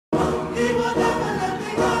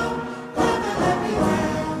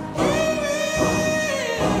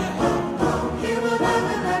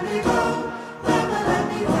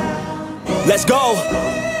let's go.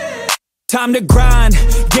 Time to grind,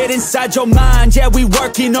 get inside your mind. Yeah, we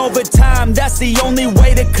working overtime, that's the only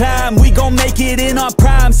way to climb. We gon' make it in our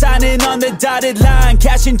prime, signing on the dotted line.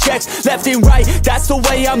 Cashing checks left and right, that's the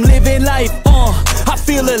way I'm living life. I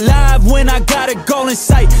feel alive when I got a goal in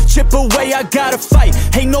sight. Chip away, I gotta fight,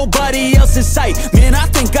 ain't nobody else in sight. Man, I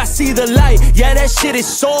think I see the light, yeah, that shit is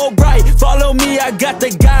so bright. Follow me, I got the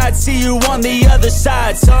guide, see you on the other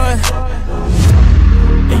side, son.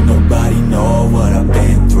 Ain't nobody know what I've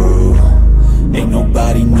been through, ain't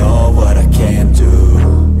nobody know what I can do.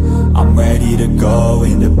 I'm ready to go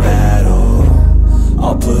into battle,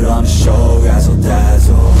 I'll put on a show, razzle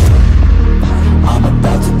dazzle. I'm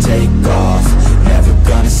about to take off, never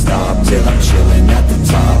gonna stop till I'm chillin' at the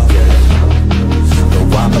top, yeah. No,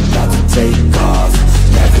 I'm about to take off,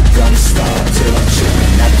 never gonna stop till I'm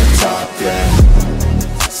chillin' at the top,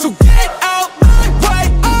 yeah. So get out my way,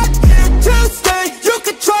 I'm here to stay. You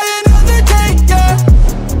can try another day, yeah.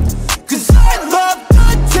 Cause I love the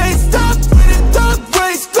taste of winning the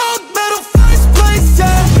race. Gold medal, first place,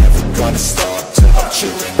 yeah. Never gonna stop till I'm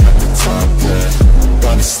chillin' at the top, yeah.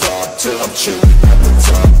 Gonna stop till I'm chillin' at the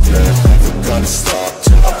top, yeah. Never gonna stop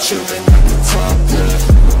till I'm chillin' at the top,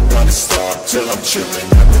 yeah. Gonna stop till I'm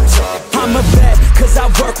chillin' at the top, yeah. I'm a vet, cause I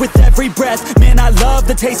work with every breath. Man, I love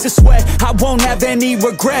the taste of sweat, I won't have any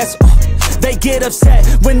regrets. They get upset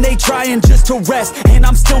when they trying just to rest, and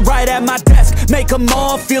I'm still right at my desk, make them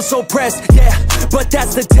all feel so pressed. Yeah, but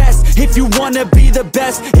that's the test. If you wanna be the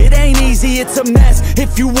best, it ain't easy, it's a mess.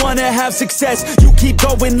 If you wanna have success, you keep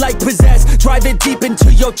going like possessed. Drive it deep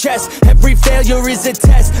into your chest, every failure is a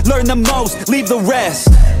test. Learn the most, leave the rest.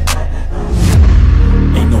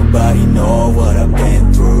 Ain't nobody know what I've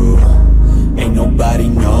been through, ain't nobody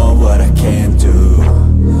know what I can do.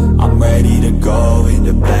 I'm ready to go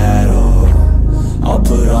into battle, I'll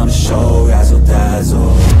put on a show, razzle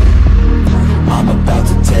dazzle. I'm about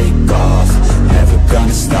to take off, never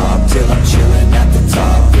gonna stop till I'm chillin' at the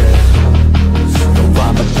top, yeah. No,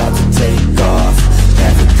 I'm about to take off,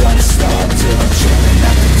 never gonna stop till I'm chillin'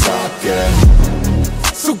 at the top, yeah.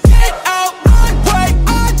 So get out my way,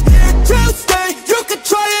 I'm here to stay. You can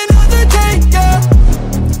try another day, yeah.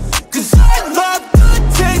 Cause I love the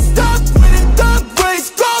taste of winning the race.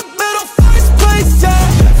 Gold medal, first place, yeah.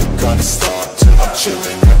 Never gonna stop till I'm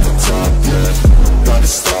chillin' at the top, yeah. Gonna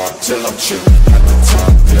stop till I'm chillin' at the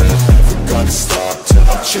top, yeah. Never gonna stop till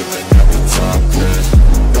I'm chillin' at the top, yeah.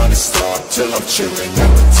 Gonna stop till I'm chillin'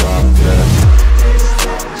 at the top, yeah.